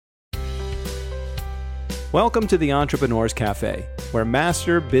Welcome to the Entrepreneur's Cafe, where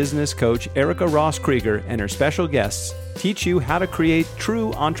master business coach Erica Ross Krieger and her special guests teach you how to create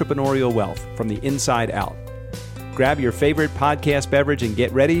true entrepreneurial wealth from the inside out. Grab your favorite podcast beverage and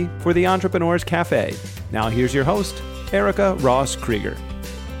get ready for the Entrepreneur's Cafe. Now here's your host, Erica Ross Krieger.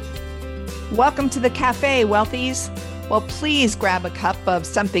 Welcome to the cafe, wealthies. Well, please grab a cup of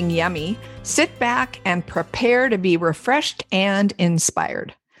something yummy, sit back, and prepare to be refreshed and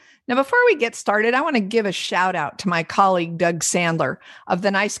inspired. Now, before we get started, I want to give a shout out to my colleague, Doug Sandler of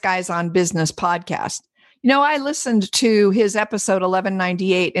the Nice Guys on Business podcast. You know, I listened to his episode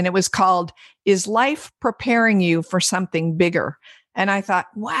 1198, and it was called, Is Life Preparing You for Something Bigger? And I thought,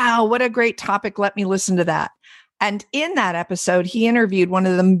 wow, what a great topic. Let me listen to that. And in that episode, he interviewed one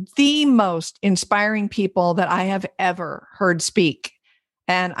of the most inspiring people that I have ever heard speak.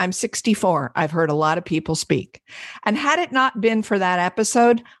 And I'm 64. I've heard a lot of people speak. And had it not been for that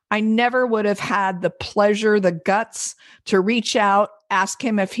episode, I never would have had the pleasure, the guts to reach out, ask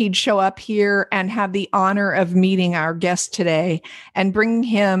him if he'd show up here, and have the honor of meeting our guest today and bringing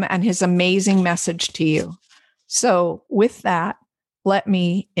him and his amazing message to you. So with that, let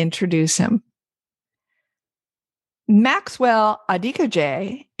me introduce him. Maxwell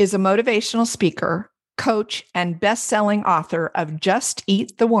Adekoje is a motivational speaker, coach, and best-selling author of Just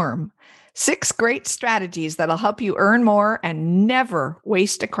Eat the Worm, 6 great strategies that'll help you earn more and never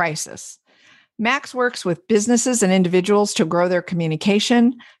waste a crisis. Max works with businesses and individuals to grow their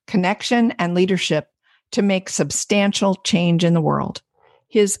communication, connection, and leadership to make substantial change in the world.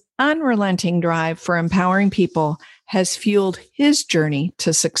 His unrelenting drive for empowering people has fueled his journey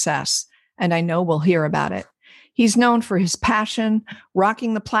to success, and I know we'll hear about it. He's known for his passion,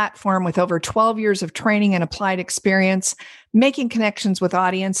 rocking the platform with over 12 years of training and applied experience, making connections with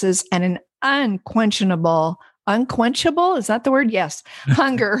audiences, and an unquenchable, is that the word? Yes,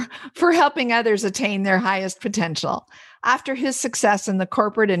 hunger for helping others attain their highest potential. After his success in the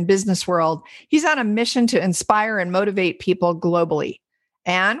corporate and business world, he's on a mission to inspire and motivate people globally.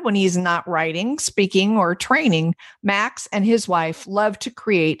 And when he's not writing, speaking, or training, Max and his wife love to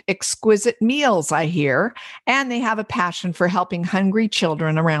create exquisite meals, I hear, and they have a passion for helping hungry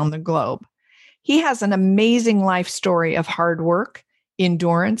children around the globe. He has an amazing life story of hard work,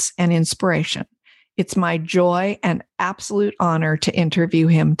 endurance, and inspiration. It's my joy and absolute honor to interview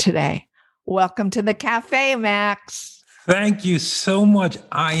him today. Welcome to the cafe, Max. Thank you so much.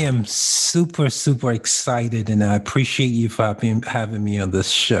 I am super excited, and I appreciate you for having me on this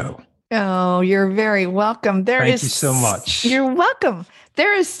show. Oh, you're very welcome. Thank you so much. You're welcome.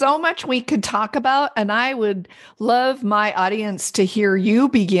 There is so much we could talk about, and I would love my audience to hear you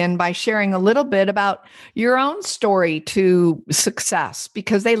begin by sharing a little bit about your own story to success,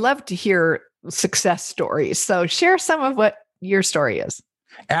 because they love to hear success stories. So share some of what your story is.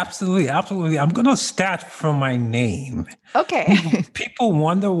 Absolutely. I'm going to start from my name. Okay. People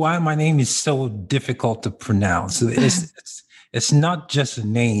wonder why my name is so difficult to pronounce. It's not just a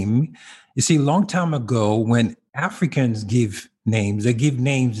name. You see, a long time ago, when Africans give names, they give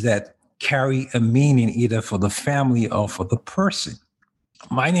names that carry a meaning either for the family or for the person.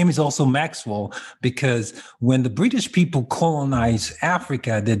 My name is also Maxwell because when the British people colonized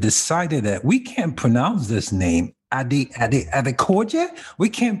Africa, they decided that we can't pronounce this name. Adekoje? We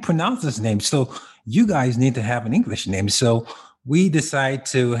can't pronounce this name. So you guys need to have an English name. So we decide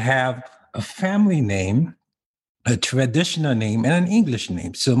to have a family name, a traditional name, and an English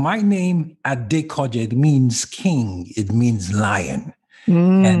name. So my name, Adekoje, it means king. It means lion.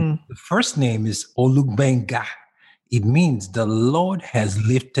 And the first name is Olugbenga. It means the Lord has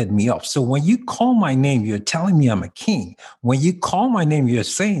lifted me up. So when you call my name, you're telling me I'm a king. When you call my name, you're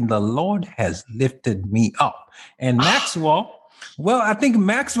saying the Lord has lifted me up. And Maxwell, well, I think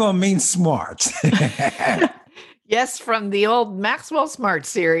Maxwell means smart. Yes, from the old Maxwell Smart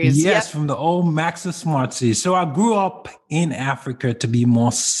series. Yes, yep. From the old Maxwell Smart series. So I grew up in Africa, to be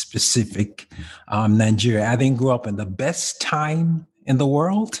more specific, Nigeria. I didn't grow up in the best time in the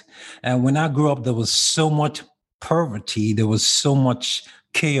world. And when I grew up, there was so much poverty. There was so much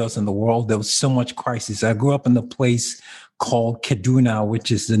chaos in the world. There was so much crisis. I grew up in a place called Kaduna,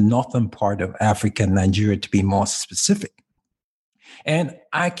 which is the northern part of Africa, Nigeria, to be more specific. And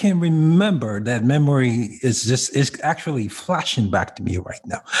I can remember that memory is actually flashing back to me right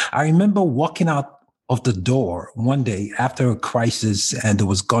now. I remember walking out of the door one day after a crisis and there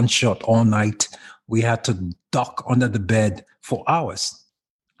was gunshot all night. We had to duck under the bed for hours.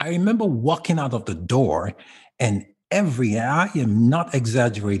 I remember walking out of the door and I am not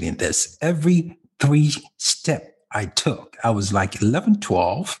exaggerating this, every 3 step I took, I was like 11,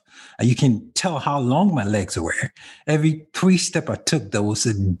 12, and you can tell how long my legs were. Every 3 step I took, there was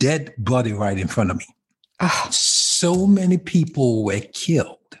a dead body right in front of me. Oh, So many people were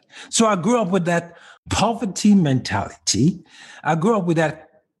killed. So I grew up with that poverty mentality. I grew up with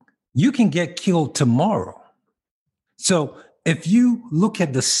that you can get killed tomorrow. So if you look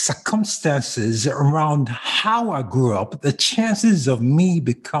at the circumstances around how I grew up, the chances of me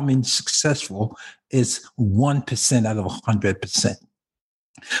becoming successful is 1% out of 100%.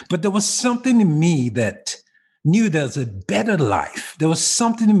 But there was something in me that knew there's a better life. There was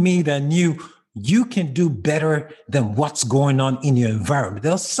something in me that knew you can do better than what's going on in your environment.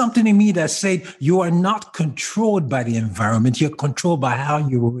 There was something in me that said you are not controlled by the environment. You're controlled by how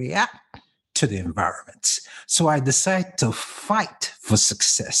you react to the environment. So I decided to fight for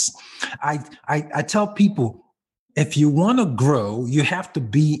success. I tell people, if you want to grow, you have to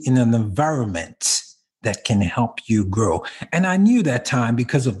be in an environment that can help you grow. And I knew that time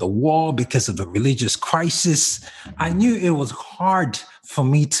because of the war, because of the religious crisis, I knew it was hard for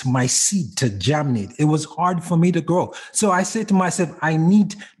me my seed to germinate. It was hard for me to grow. So I said to myself, I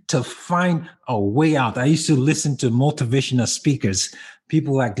need to find a way out. I used to listen to motivational speakers,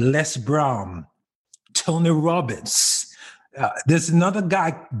 people like Les Brown, Tony Robbins. There's another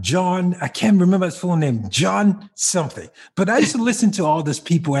guy, John, I can't remember his full name, John something. But I used to listen to all these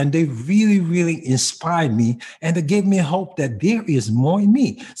people and they really, really inspired me. And they gave me hope that there is more in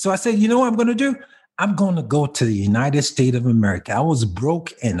me. So I said, you know what I'm going to do? I'm going to go to the United States of America. I was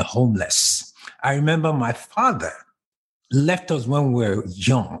broke and homeless. I remember my father left us when we were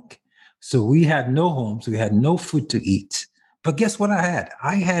young. So we had no homes. We had no food to eat. But guess what I had?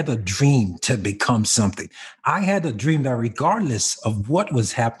 I had a dream to become something. I had a dream that regardless of what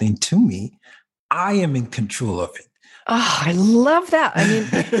was happening to me, I am in control of it. Oh, I love that. I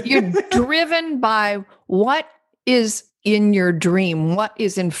mean, you're driven by what is in your dream, what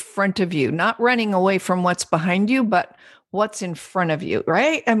is in front of you, not running away from what's behind you, but what's in front of you,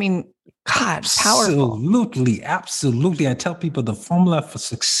 right? I mean, God, powerful. Absolutely, absolutely. I tell people the formula for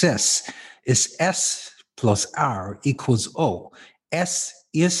success is S plus R equals O. S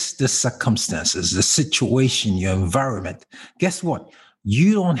is the circumstances, the situation, your environment. Guess what?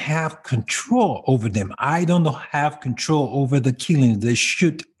 You don't have control over them. I don't have control over the killings. They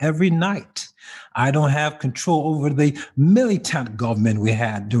shoot every night. I don't have control over the militant government we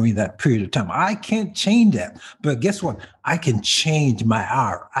had during that period of time. I can't change that. But guess what? I can change my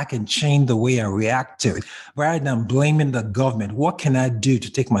hour. I can change the way I react to it. Rather than blaming the government, what can I do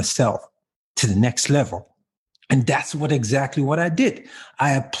to take myself to the next level? And that's exactly what I did.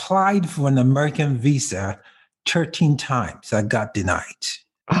 I applied for an American visa 13 times. I got denied.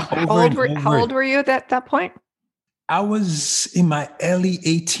 How old were you at that point? I was in my early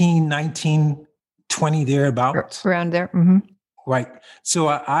 18, 19, 20, thereabouts. Around there. Mm-hmm. Right. So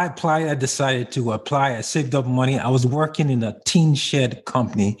I applied. I decided to apply. I saved up money. I was working in a tin shed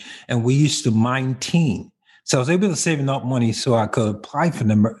company, and we used to mine tin. So I was able to save enough money so I could apply for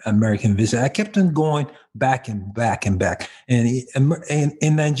the American visa. I kept on going back and back and back. And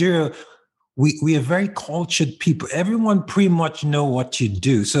in Nigeria, we are very cultured people. Everyone pretty much know what you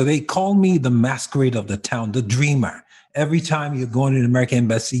do. So they call me the masquerade of the town, the dreamer. Every time you're going to the American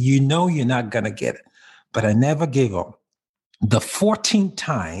embassy, you know you're not going to get it. But I never gave up. The 14th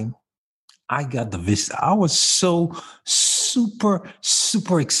time I got the visa, I was so super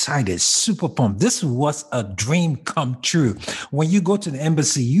excited, super pumped. This was a dream come true. When you go to the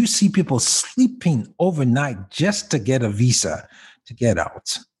embassy, you see people sleeping overnight just to get a visa to get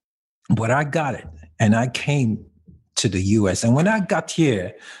out. But I got it, and I came to the U.S. And when I got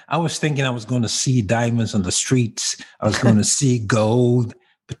here, I was thinking I was going to see diamonds on the streets. I was going to see gold,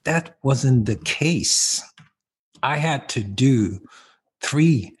 but that wasn't the case. I had to do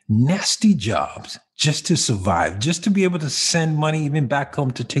 3 nasty jobs just to survive, just to be able to send money even back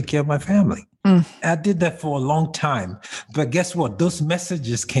home to take care of my family. I did that for a long time. But guess what? Those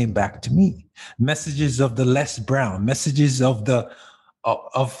messages came back to me. Messages of the Les Brown, messages of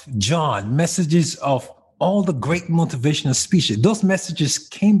John, messages of all the great motivational speeches. Those messages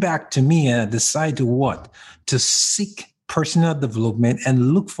came back to me, and I decided to seek personal development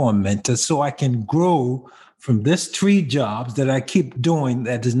and look for a mentor so I can grow from these 3 jobs that I keep doing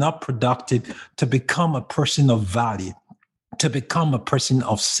that is not productive to become a person of value, to become a person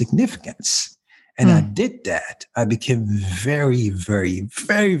of significance. And I did that. I became very, very,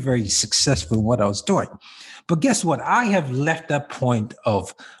 very, very successful in what I was doing. But guess what? I have left that point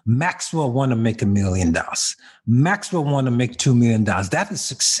of Maxwell want to make $1 million. Maxwell want to make $2 million. That is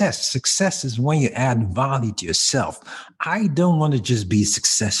success. Success is when you add value to yourself. I don't want to just be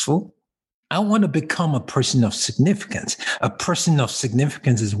successful. I want to become a person of significance. A person of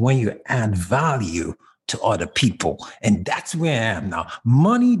significance is when you add value to other people. And that's where I am now.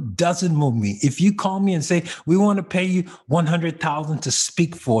 Money doesn't move me. If you call me and say, we want to pay you $100,000 to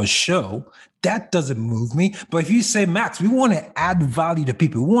speak for a show, that doesn't move me. But if you say, Max, we want to add value to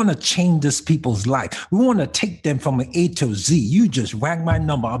people. We want to change this people's life. We want to take them from an A to Z. You just rang my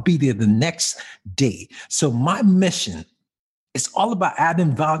number. I'll be there the next day. So my mission is all about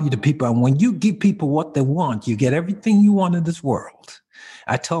adding value to people. And when you give people what they want, you get everything you want in this world.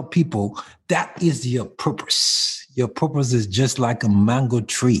 I tell people that is your purpose. Your purpose is just like a mango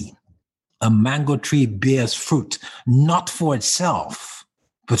tree. A mango tree bears fruit, not for itself,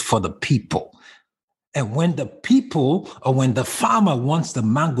 but for the people. And when the people or when the farmer wants the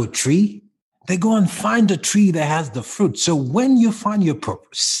mango tree, they go and find the tree that has the fruit. So when you find your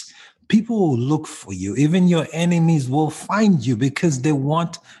purpose, people will look for you. Even your enemies will find you because they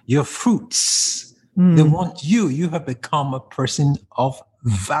want your fruits. They want you. You have become a person of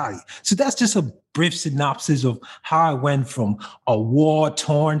value. So that's just a brief synopsis of how I went from a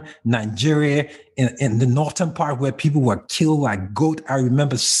war-torn Nigeria in the northern part where people were killed like goat. I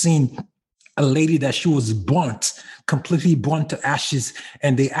remember seeing a lady that she was completely burnt to ashes.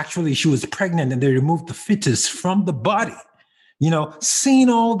 And she was pregnant and they removed the fetus from the body. Seeing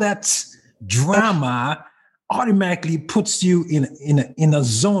all that drama automatically puts you in a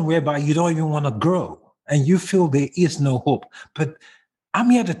zone whereby you don't even want to grow and you feel there is no hope. But I'm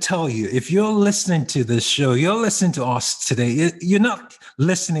here to tell you, if you're listening to this show, you're listening to us today, you're not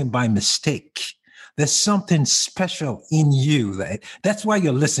listening by mistake. There's something special in you. That's why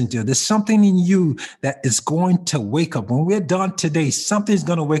you're listening to it. There's something in you that is going to wake up. When we're done today, something's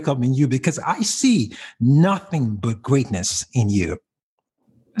going to wake up in you because I see nothing but greatness in you.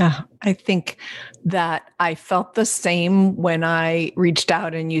 I think that I felt the same when I reached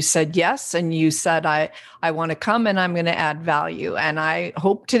out and you said yes. And you said, I want to come and I'm going to add value. And I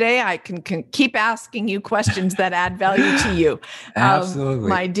hope today I can keep asking you questions that add value to you. Absolutely.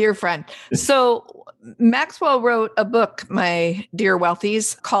 My dear friend. So Maxwell wrote a book, my dear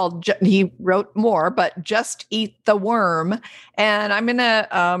wealthies, called, he wrote more, but Just Eat the Worm. And I'm going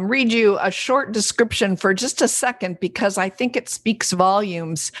to read you a short description for just a second, because I think it speaks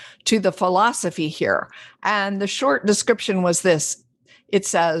volumes to the philosophy here. And the short description was this. It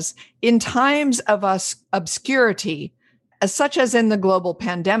says, in times of obscurity, such as in the global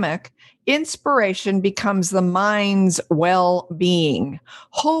pandemic, inspiration becomes the mind's well-being.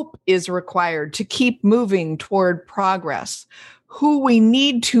 Hope is required to keep moving toward progress. Who we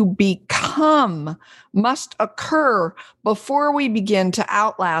need to become must occur before we begin to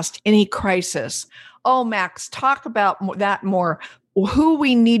outlast any crisis. Oh, Max, talk about that more. Who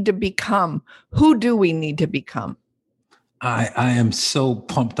we need to become. Who do we need to become? I am so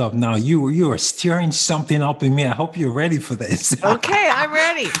pumped up now. You are stirring something up in me. I hope you're ready for this. Okay, I'm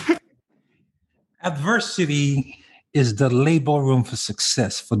ready. Adversity is the labor room for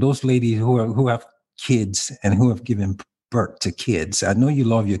success for those ladies who have kids and who have given birth to kids. I know you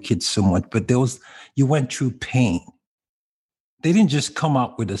love your kids so much, but you went through pain. They didn't just come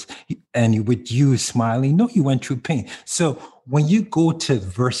out with us and with you smiling. No, you went through pain. So when you go to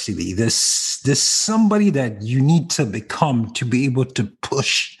adversity, there's somebody that you need to become to be able to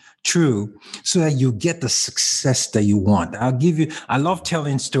push through so that you get the success that you want. I love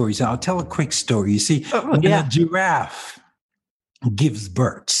telling stories. I'll tell a quick story. You see, when a giraffe gives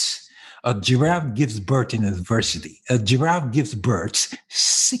birth, a giraffe gives birth in adversity. A giraffe gives birth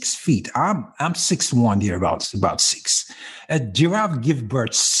 6 feet. I'm 6'1" here, about 6. A giraffe gives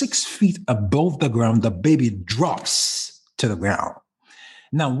birth 6 feet above the ground. The baby drops to the ground.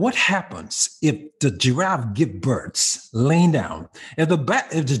 Now, what happens if the giraffe gives birth laying down? If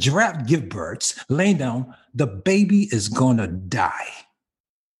the giraffe gives birth laying down, the baby is going to die.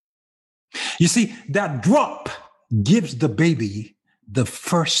 You see, that drop gives the baby the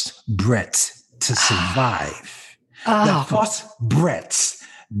first breath to survive. The first breath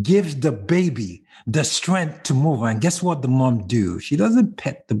gives the baby the strength to move. And guess what the mom do? She doesn't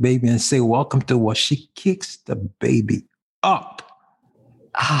pet the baby and say, welcome to what. She kicks the baby up.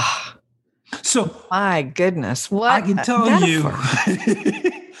 So my goodness, what I can tell you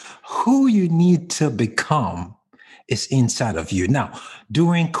who you need to become is inside of you. Now,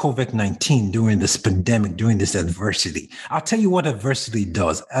 during COVID-19, during this pandemic, during this adversity, I'll tell you what adversity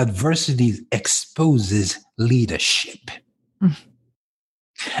does. Adversity exposes leadership.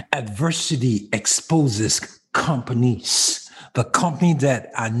 Adversity exposes companies. The company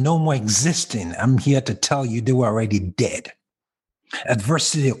that are no more existing, I'm here to tell you they were already dead.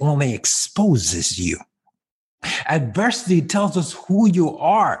 Adversity only exposes you. Adversity tells us who you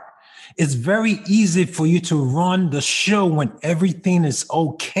are. It's very easy for you to run the show when everything is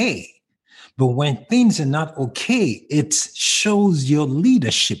okay. But when things are not okay, it shows your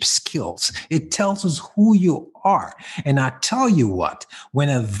leadership skills. It tells us who you are. And I tell you what, when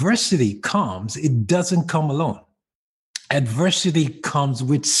adversity comes, it doesn't come alone. Adversity comes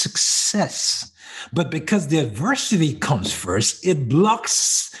with success. But because the adversity comes first, it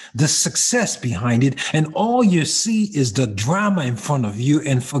blocks the success behind it. And all you see is the drama in front of you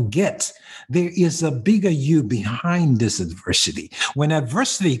and forget there is a bigger you behind this adversity. When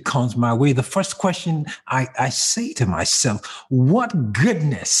adversity comes my way, the first question I say to myself, what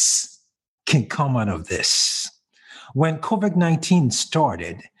goodness can come out of this? When COVID-19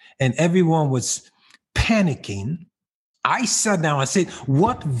 started and everyone was panicking, I sat down and said,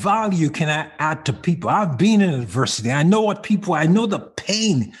 what value can I add to people? I've been in adversity. I know I know the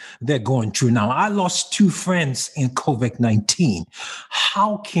pain they're going through now. I lost 2 friends in COVID-19.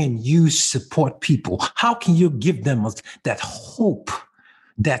 How can you support people? How can you give them that hope,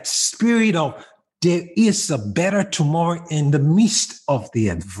 that spirit of there is a better tomorrow in the midst of the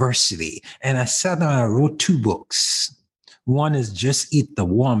adversity? And I sat down and I wrote 2 books. One is Just Eat the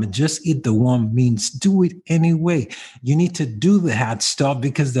Worm. And Just Eat the Worm means do it anyway. You need to do the hard stuff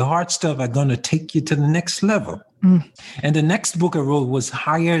because the hard stuff are going to take you to the next level. And the next book I wrote was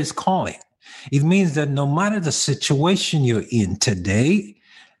Higher is Calling. It means that no matter the situation you're in today,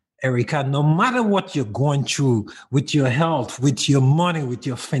 Erica, no matter what you're going through with your health, with your money, with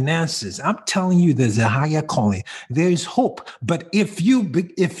your finances, I'm telling you, there's a higher calling. There is hope. But if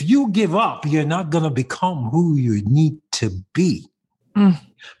you give up, you're not going to become who you need to be.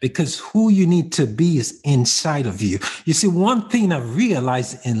 Because who you need to be is inside of you. You see, one thing I've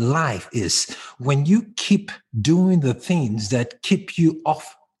realized in life is when you keep doing the things that keep you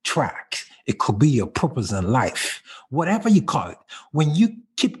off track, it could be your purpose in life, whatever you call it. When you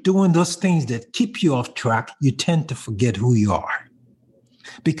keep doing those things that keep you off track, you tend to forget who you are.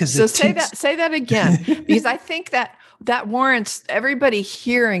 Because say that again, because I think that warrants everybody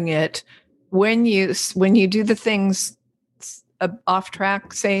hearing it. When you do the things off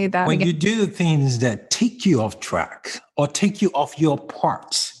track, say that when again. You do the things that take you off track or take you off your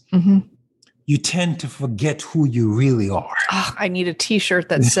parts, you tend to forget who you really are. Oh, I need a T-shirt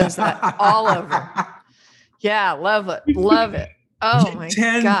that says that all over. Yeah, love it. Love it. Oh, my gosh. You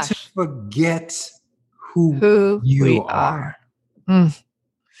tend to forget who you are.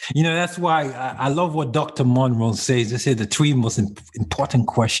 You know, that's why I love what Dr. Monroe says. They say the 3 most important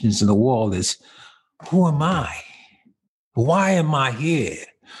questions in the world is, who am I? Why am I here?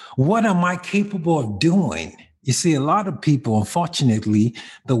 What am I capable of doing? You see, a lot of people, unfortunately,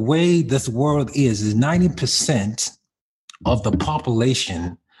 the way this world is 90% of the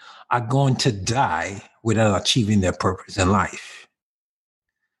population are going to die without achieving their purpose in life.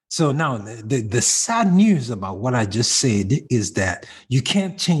 So now the sad news about what I just said is that you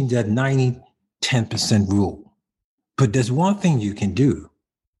can't change that 90-10% rule. But there's one thing you can do.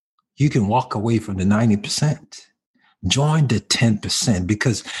 You can walk away from the 90%. Join the 10%,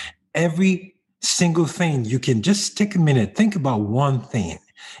 because every single thing, you can just take a minute, think about one thing.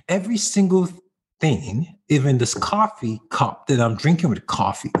 Every single thing, even this coffee cup that I'm drinking with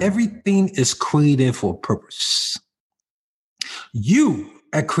coffee, everything is created for a purpose. You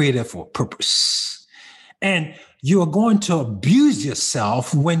are created for a purpose. And you are going to abuse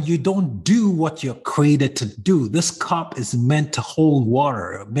yourself when you don't do what you're created to do. This cup is meant to hold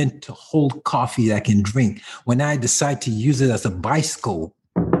water, meant to hold coffee I can drink. When I decide to use it as a bicycle,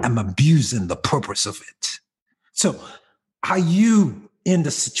 I'm abusing the purpose of it. So are you in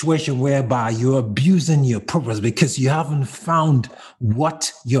the situation whereby you're abusing your purpose because you haven't found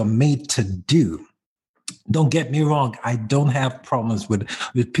what you're made to do? Don't get me wrong. I don't have problems with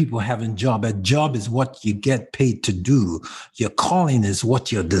people having job. A job is what you get paid to do. Your calling is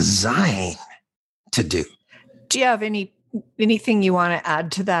what you're designed to do. Do you have anything you want to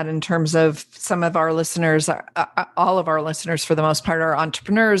add to that in terms of some of our listeners, all of our listeners for the most part are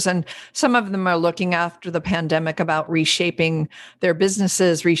entrepreneurs, and some of them are looking after the pandemic about reshaping their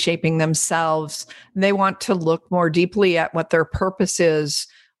businesses, reshaping themselves. They want to look more deeply at what their purpose is.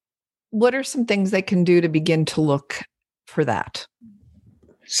 What are some things they can do to begin to look for that?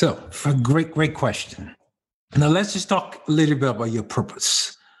 So, a great question. Now, let's just talk a little bit about your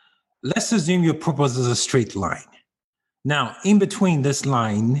purpose. Let's assume your purpose is a straight line. Now, in between this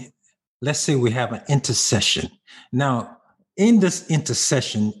line, let's say we have an intersection. Now, in this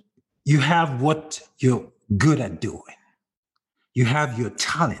intersection, you have what you're good at doing. You have your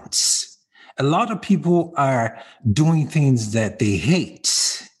talents. A lot of people are doing things that they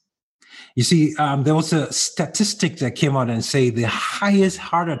hate. You see, there was a statistic that came out and say the highest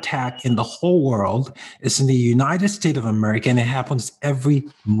heart attack in the whole world is in the United States of America, and it happens every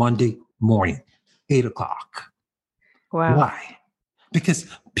Monday morning, 8 o'clock. Wow. Why? Because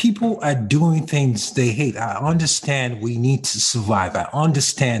people are doing things they hate. I understand we need to survive. I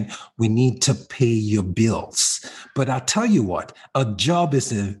understand we need to pay your bills. But I'll tell you what, a job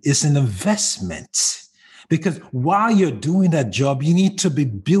is an investment. Because while you're doing that job, you need to be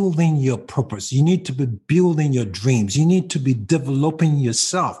building your purpose. You need to be building your dreams. You need to be developing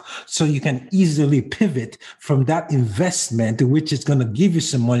yourself so you can easily pivot from that investment, which is going to give you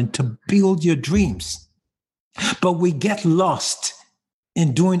some money to build your dreams. But we get lost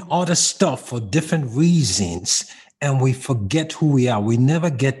in doing other stuff for different reasons, and we forget who we are. We never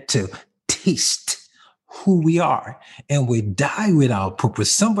get to taste who we are, and we die without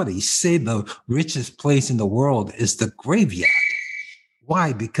purpose. Somebody said the richest place in the world is the graveyard.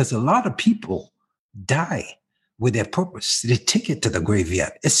 Why? Because a lot of people die with their purpose. They take it to the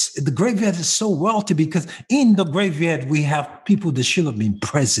graveyard. The graveyard is so wealthy because in the graveyard, we have people that should have been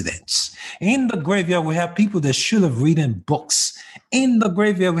presidents. In the graveyard, we have people that should have written books. In the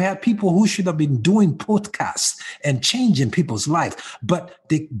graveyard, we have people who should have been doing podcasts and changing people's life, but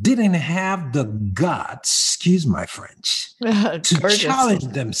they didn't have the guts, excuse my French, to challenge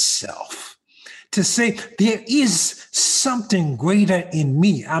themselves. To say there is something greater in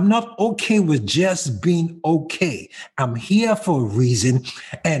me. I'm not okay with just being okay. I'm here for a reason.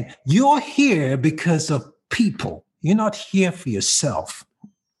 And you're here because of people. You're not here for yourself.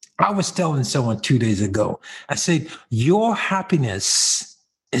 I was telling someone 2 days ago, I said, your happiness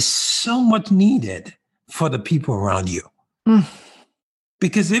is so much needed for the people around you.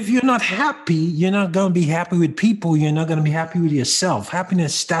 Because if you're not happy, you're not going to be happy with people. You're not going to be happy with yourself.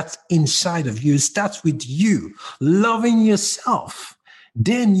 Happiness starts inside of you. It starts with you loving yourself.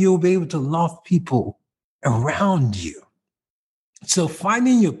 Then you'll be able to love people around you. So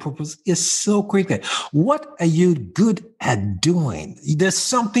finding your purpose is so critical. What are you good at doing? There's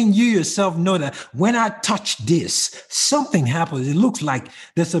something you yourself know that when I touch this, something happens. It looks like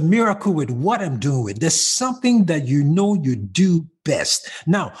there's a miracle with what I'm doing with. There's something that you know you do best.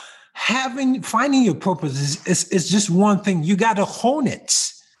 Now, finding your purpose is just one thing. You got to hone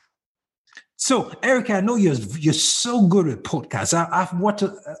it. So, Erica, I know you're so good at podcasts. I've watched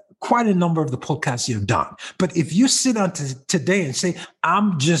quite a number of the podcasts you've done. But if you sit on today and say,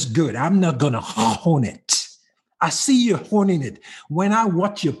 I'm just good, I'm not going to hone it. I see you honing it. When I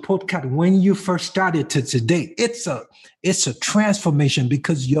watch your podcast, when you first started to today, it's a transformation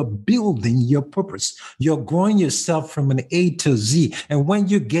because you're building your purpose. You're growing yourself from an A to Z. And when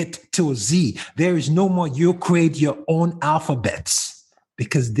you get to a Z, there is no more, you create your own alphabets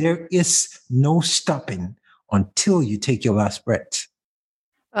because there is no stopping until you take your last breath.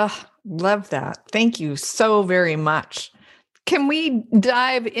 Oh, love that. Thank you so very much. Can we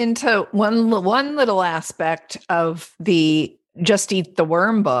dive into one little aspect of the Just Eat the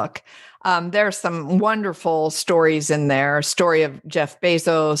Worm book? There's some wonderful stories in there, story of Jeff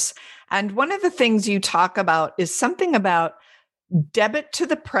Bezos. And one of the things you talk about is something about debit to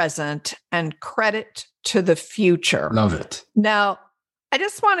the present and credit to the future. Love it. Now, I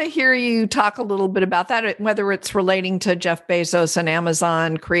just want to hear you talk a little bit about that, whether it's relating to Jeff Bezos and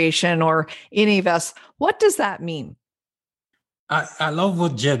Amazon creation or any of us. What does that mean? I love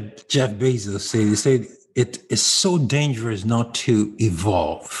what Jeff Bezos said. He said it is so dangerous not to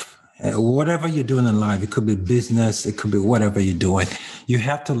evolve. Whatever you're doing in life, it could be business, it could be whatever you're doing. You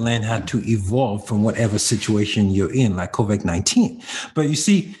have to learn how to evolve from whatever situation you're in, like COVID-19. But you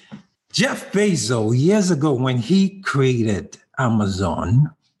see, Jeff Bezos, years ago, when he created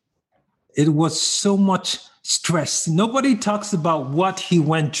Amazon, it was so much stress. Nobody talks about what he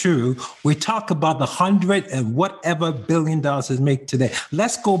went through. We talk about the 100 and whatever billion dollars he made today.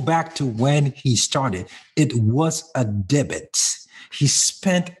 Let's go back to when he started. It was a debit. He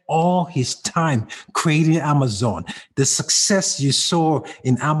spent all his time creating Amazon. The success you saw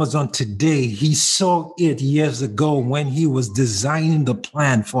in Amazon today, he saw it years ago when he was designing the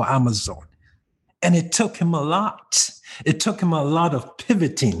plan for Amazon. And it took him a lot. It took him a lot of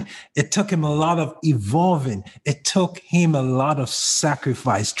pivoting. It took him a lot of evolving. It took him a lot of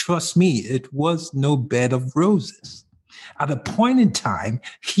sacrifice. Trust me, it was no bed of roses. At a point in time,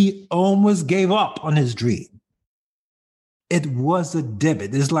 he almost gave up on his dream. It was a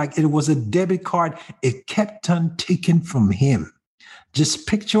debit. It's like it was a debit card. It kept on taking from him. Just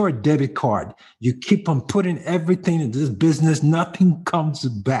picture a debit card. You keep on putting everything into this business. Nothing comes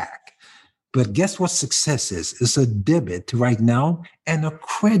back. But guess what success is? It's a debit right now and a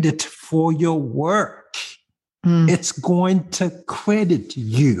credit for your work. It's going to credit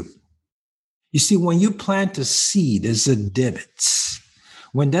you. You see, when you plant a seed, it's a debit.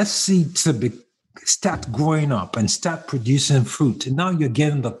 When that seed start growing up and start producing fruit. And now you're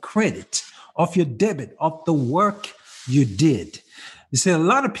getting the credit of your debit, of the work you did. You see, a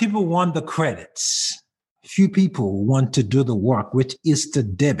lot of people want the credits. Few people want to do the work, which is the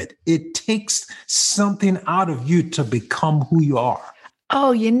debit. It takes something out of you to become who you are.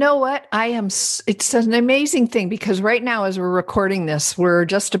 Oh, you know what? It's an amazing thing because right now, as we're recording this, we're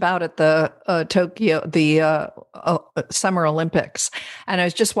just about at the Summer Olympics. And I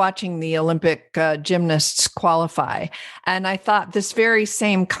was just watching the Olympic gymnasts qualify. And I thought this very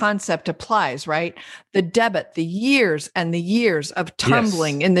same concept applies, right? The debit, the years and the years of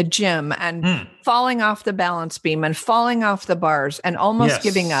tumbling in the gym and falling off the balance beam and falling off the bars and almost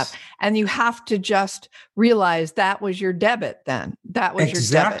giving up. And you have to just realize that was your debit then. That was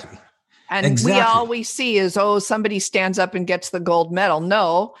your debit. And we always see is, somebody stands up and gets the gold medal.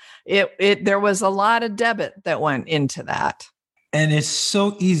 No, there was a lot of debit that went into that. And it's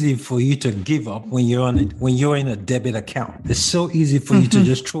so easy for you to give up when you're in a debit account. It's so easy for you to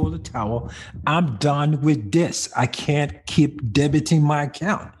just throw the towel. I'm done with this. I can't keep debiting my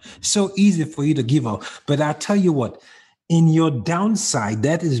account. So easy for you to give up. But I tell you what, in your downside,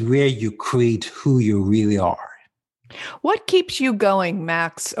 that is where you create who you really are. What keeps you going,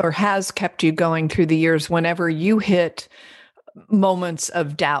 Max, or has kept you going through the years whenever you hit moments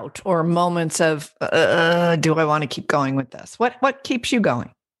of doubt or moments of, do I want to keep going with this? What keeps you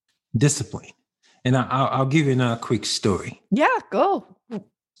going? Discipline. And I'll give you another quick story. Yeah, go.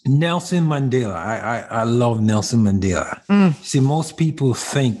 Nelson Mandela. I love Nelson Mandela. See, most people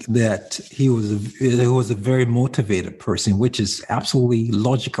think that he was a very motivated person, which is absolutely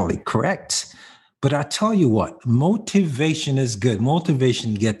logically correct. But I tell you what, motivation is good.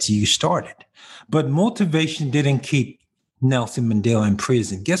 Motivation gets you started. But motivation didn't keep Nelson Mandela in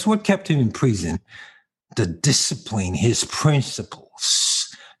prison. Guess what kept him in prison? The discipline, his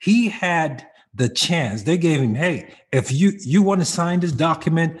principles. He had the chance. They gave him, hey, if you want to sign this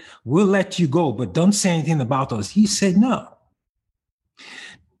document, we'll let you go, but don't say anything about us. He said no.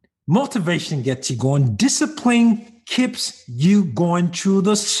 Motivation gets you going. Discipline keeps you going through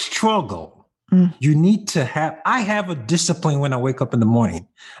the struggle. You need to I have a discipline when I wake up in the morning.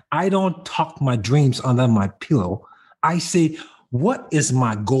 I don't tuck my dreams under my pillow. I say, what is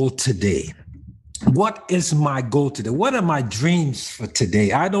my goal today? What is my goal today? What are my dreams for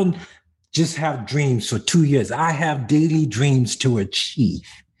today? I don't just have dreams for 2 years. I have daily dreams to achieve.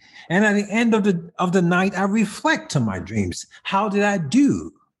 And at the end of the night, I reflect on my dreams. How did I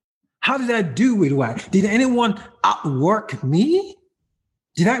do? How did I do with what? Did anyone outwork me?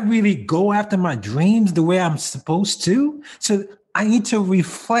 Did I really go after my dreams the way I'm supposed to? So I need to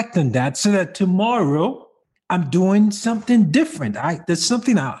reflect on that so that tomorrow I'm doing something different. There's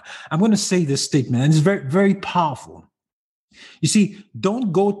something I'm going to say this statement, and it's very, very powerful. You see,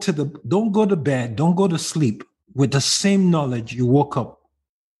 don't go to bed, don't go to sleep with the same knowledge you woke up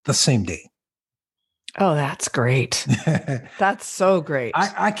the same day. Oh, that's great. That's so great.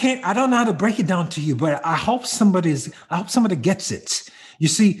 I don't know how to break it down to you, but I hope somebody gets it. You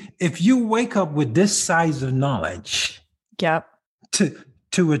see, if you wake up with this size of knowledge,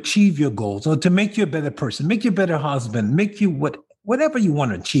 to achieve your goals or to make you a better person, make you a better husband, make you whatever you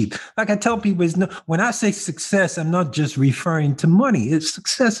want to achieve. Like I tell people, when I say success, I'm not just referring to money.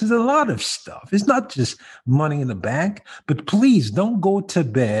 Success is a lot of stuff. It's not just money in the bank. But please don't go to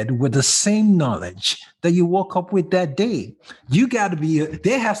bed with the same knowledge that you woke up with that day.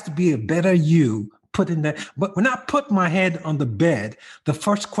 There has to be a better you put in that. But when I put my head on the bed, the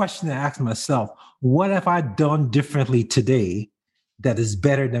first question I ask myself, what have I done differently today that is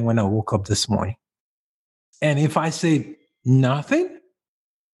better than when I woke up this morning? And if I say nothing,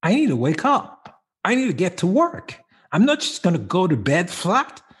 I need to wake up. I need to get to work. I'm not just going to go to bed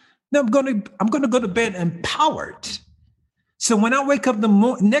flat. No, I'm going to go to bed empowered. So when I wake up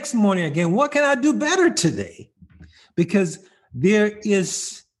the next morning again, what can I do better today? Because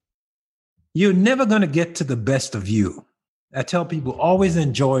you're never going to get to the best of you. I tell people, always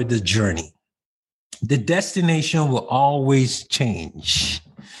enjoy the journey. The destination will always change.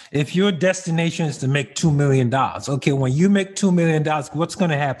 If your destination is to make $2 million, okay, when you make $2 million, what's going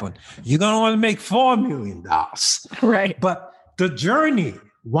to happen? You're going to want to make $4 million. Right. But the journey,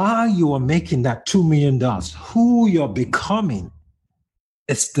 while you are making that $2 million, who you're becoming,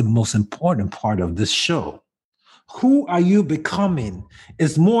 it's the most important part of this show. Who are you becoming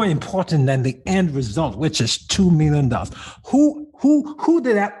is more important than the end result, which is $2 million. Who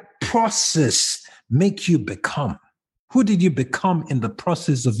did that process make you become? Who did you become in the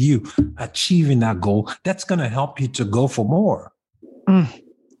process of you achieving that goal? That's going to help you to go for more.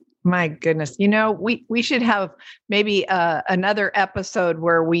 My goodness. You know, we should have maybe another episode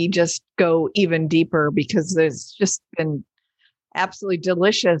where we just go even deeper because there's just been absolutely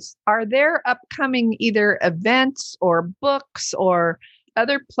delicious. Are there upcoming either events or books or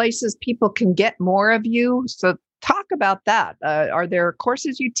other places people can get more of you? So talk about that. Are there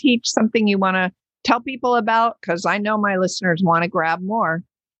courses you teach, something you want to tell people about? Because I know my listeners want to grab more.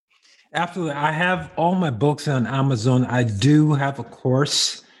 Absolutely. I have all my books on Amazon. I do have a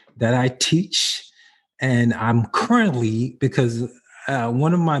course that I teach, and I'm currently, because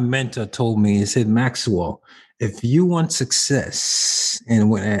one of my mentor told me, he said, Maxwell, if you want success,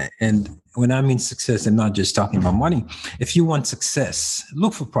 and when I mean success, I'm not just talking about money. If you want success,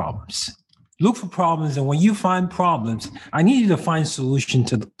 look for problems. Look for problems, and when you find problems, I need you to find solution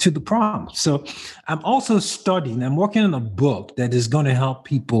to the problem. So I'm also studying. I'm working on a book that is going to help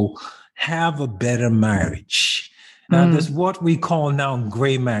people have a better marriage. Now, there's what we call now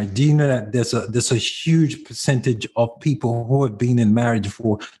gray marriage. Do you know that there's a huge percentage of people who have been in marriage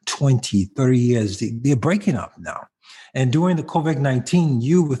for 20, 30 years, they're breaking up now. And during the COVID-19,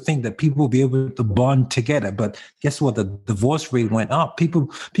 you would think that people would be able to bond together. But guess what? The divorce rate went up.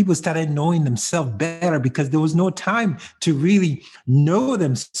 People started knowing themselves better because there was no time to really know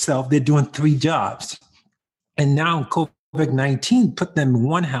themselves. They're doing 3 jobs. And now COVID-19 put them in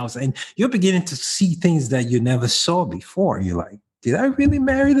one house, and you're beginning to see things that you never saw before. You're like, did I really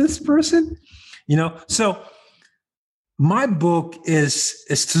marry this person? So my book is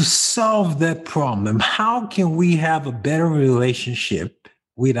to solve that problem. How can we have a better relationship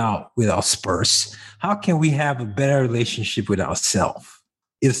with our spouse? How can we have a better relationship with ourselves?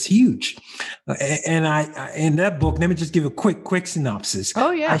 It's huge. And I in that book, let me just give a quick synopsis.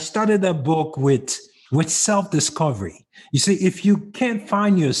 Oh, yeah. I started that book with self-discovery. You see, if you can't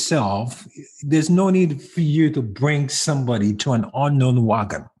find yourself, there's no need for you to bring somebody to an unknown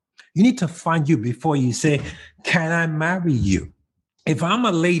wagon. You need to find you before you say, can I marry you? If I'm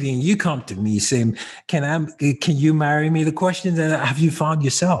a lady and you come to me saying, can you marry me? The question is, have you found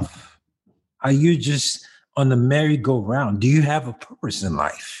yourself? Are you just on the merry-go-round? Do you have a purpose in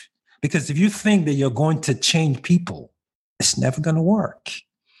life? Because if you think that you're going to change people, it's never going to work.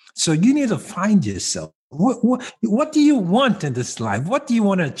 So you need to find yourself. What do you want in this life? What do you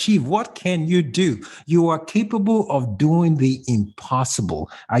want to achieve? What can you do? You are capable of doing the impossible.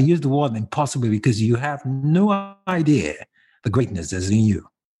 I use the word impossible because you have no idea the greatness that's in you.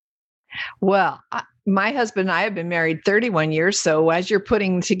 Well, my husband and I have been married 31 years. So as you're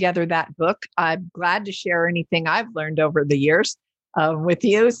putting together that book, I'm glad to share anything I've learned over the years with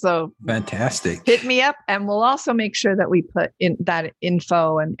you. So fantastic. Hit me up, and we'll also make sure that we put in that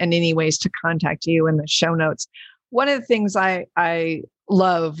info and any ways to contact you in the show notes. One of the things I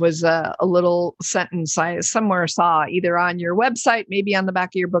love was a little sentence I somewhere saw, either on your website, maybe on the back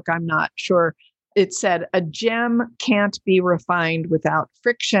of your book, I'm not sure. It said, a gem can't be refined without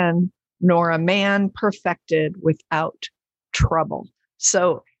friction, nor a man perfected without trouble.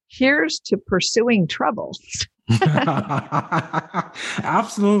 So here's to pursuing trouble.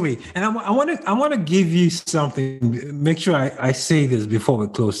 Absolutely. And I want to give you something. Make sure I say this before we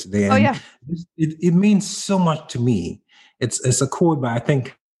close today. And yeah. It means so much to me. It's a quote by, I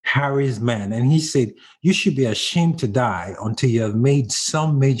think, Harry's Man. And he said, you should be ashamed to die until you have made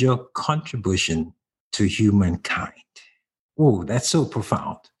some major contribution to humankind. Oh, that's so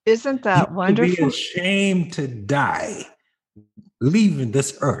profound. Isn't that wonderful? You should be ashamed to die, leaving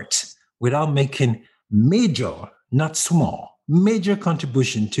this earth without making major, not small, major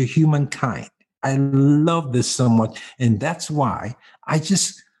contribution to humankind. I love this so much. And that's why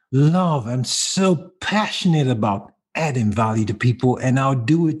I'm so passionate about adding value to people, and I'll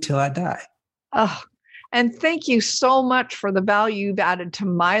do it till I die. Oh, and thank you so much for the value you've added to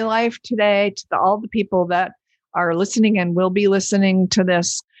my life today, to all the people that are listening and will be listening to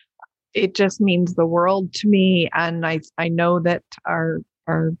this. It just means the world to me. And I know that our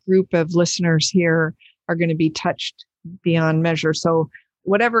group of listeners here are going to be touched beyond measure. So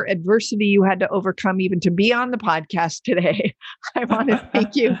whatever adversity you had to overcome even to be on the podcast today, I want to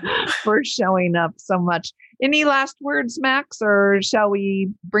thank you for showing up so much. Any last words, Max, or shall we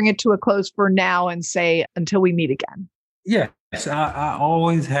bring it to a close for now and say until we meet again? Yes, I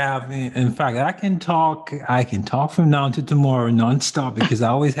always have. In fact, I can talk from now to tomorrow nonstop because I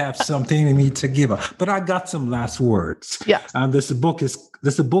always have something I need to give up. But I got some last words. Yes. There's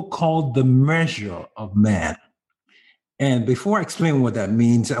a book called The Measure of Man. And before I explain what that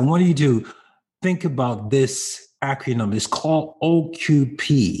means, I want you to think about this acronym. It's called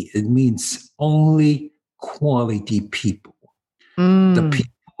OQP. It means only quality people. The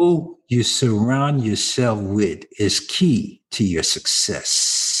people you surround yourself with is key to your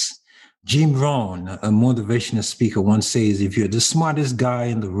success. Jim Rohn, a motivational speaker, once says, if you're the smartest guy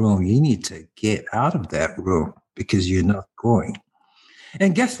in the room, you need to get out of that room because you're not growing.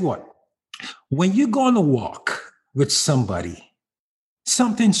 And guess what? When you go on a walk with somebody,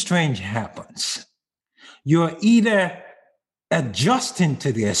 something strange happens. You're either adjusting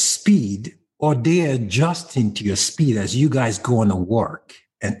to their speed or they're adjusting to your speed as you guys go on a walk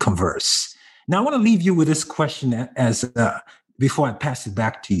and converse. Now, I want to leave you with this question before I pass it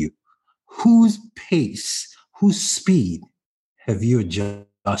back to you. Whose pace, whose speed have you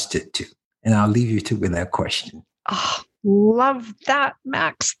adjusted to? And I'll leave you with that question. Oh, love that,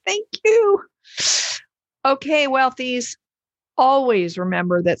 Max. Thank you. Okay, wealthies, always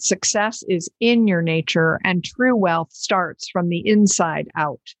remember that success is in your nature and true wealth starts from the inside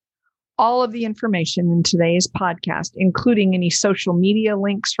out. All of the information in today's podcast, including any social media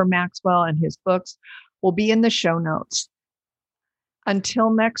links for Maxwell and his books, will be in the show notes. Until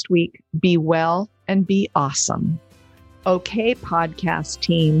next week, be well and be awesome. Okay, podcast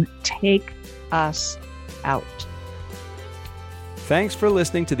team, take us out. Thanks for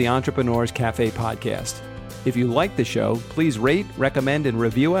listening to the Entrepreneurs Cafe podcast. If you like the show, please rate, recommend, and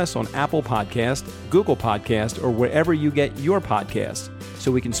review us on Apple Podcast, Google Podcast, or wherever you get your podcasts,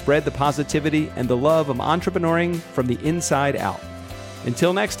 so we can spread the positivity and the love of entrepreneuring from the inside out.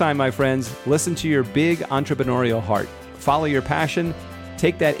 Until next time, my friends, listen to your big entrepreneurial heart. Follow your passion,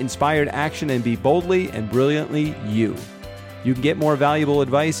 take that inspired action, and be boldly and brilliantly you. You can get more valuable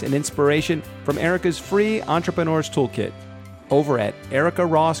advice and inspiration from Erica's free Entrepreneur's Toolkit over at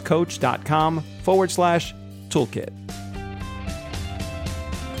ericarosscoach.com/toolkit.